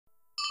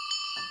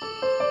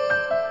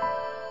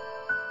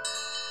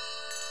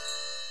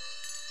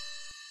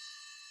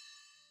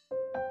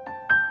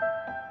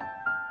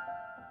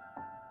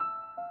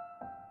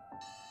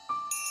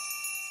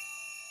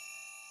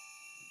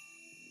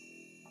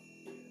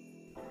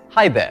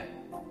Hi there!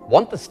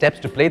 Want the steps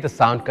to play the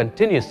sound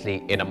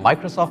continuously in a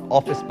Microsoft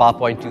Office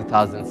PowerPoint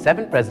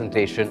 2007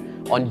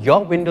 presentation on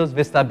your Windows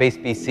Vista-based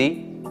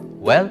PC?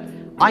 Well,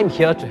 I'm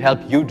here to help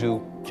you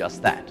do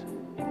just that.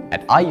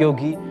 At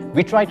iYogi,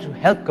 we try to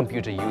help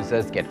computer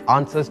users get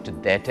answers to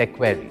their tech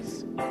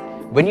queries.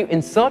 When you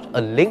insert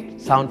a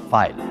linked sound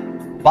file,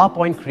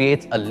 PowerPoint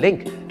creates a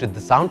link to the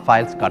sound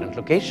file's current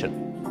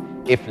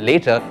location. If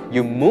later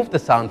you move the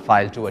sound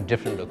file to a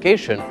different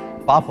location,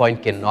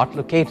 PowerPoint cannot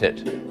locate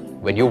it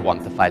when you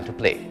want the file to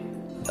play.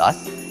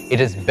 Thus, it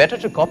is better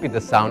to copy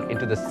the sound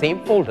into the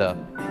same folder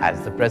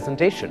as the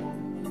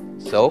presentation.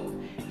 So,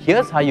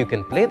 here's how you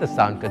can play the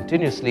sound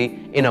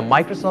continuously in a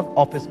Microsoft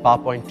Office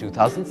PowerPoint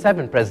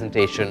 2007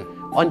 presentation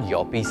on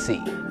your PC.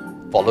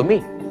 Follow me.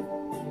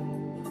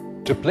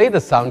 To play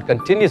the sound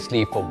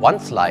continuously for one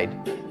slide,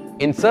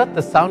 insert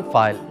the sound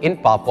file in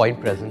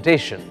PowerPoint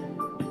presentation.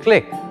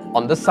 Click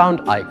on the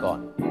sound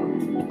icon.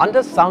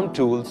 Under Sound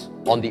Tools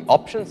on the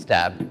Options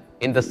tab,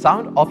 in the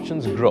Sound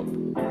Options group,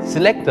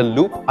 select the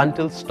Loop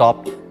Until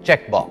Stopped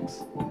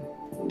checkbox.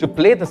 To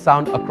play the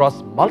sound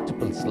across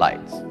multiple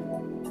slides,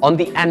 on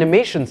the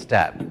Animations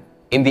tab,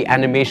 in the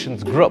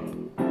Animations group,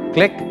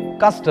 click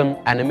Custom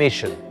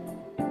Animation.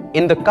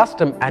 In the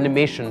Custom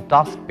Animation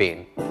task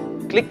pane,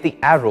 click the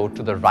arrow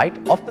to the right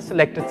of the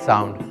selected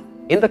sound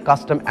in the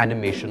Custom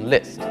Animation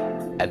list,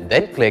 and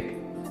then click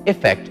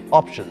Effect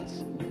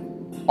Options.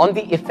 On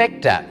the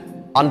Effect tab,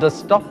 under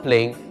Stop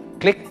Playing,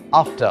 click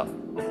After,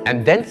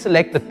 and then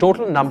select the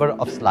total number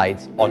of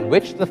slides on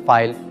which the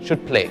file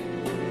should play.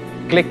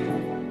 Click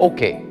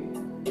OK.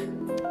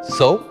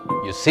 So,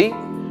 you see,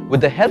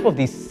 with the help of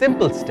these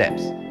simple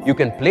steps, you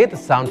can play the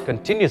sound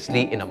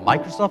continuously in a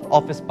Microsoft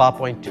Office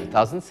PowerPoint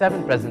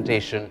 2007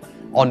 presentation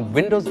on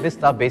Windows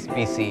Vista-based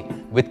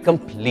PC with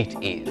complete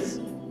ease.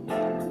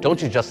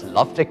 Don't you just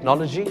love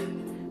technology?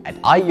 At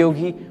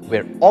iYogi,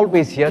 we're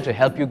always here to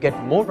help you get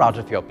more out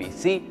of your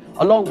PC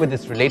along with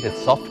its related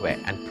software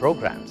and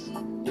programs.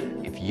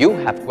 If you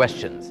have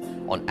questions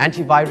on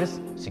antivirus,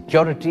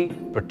 security,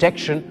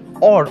 protection,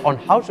 or on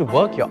how to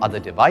work your other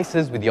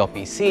devices with your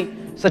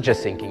PC, such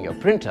as syncing your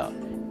printer,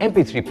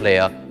 MP3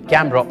 player,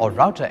 camera or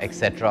router,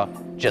 etc.,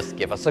 just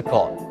give us a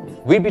call.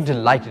 We'll be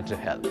delighted to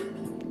help.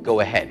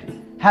 Go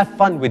ahead, have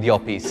fun with your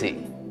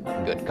PC.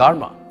 Good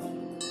karma.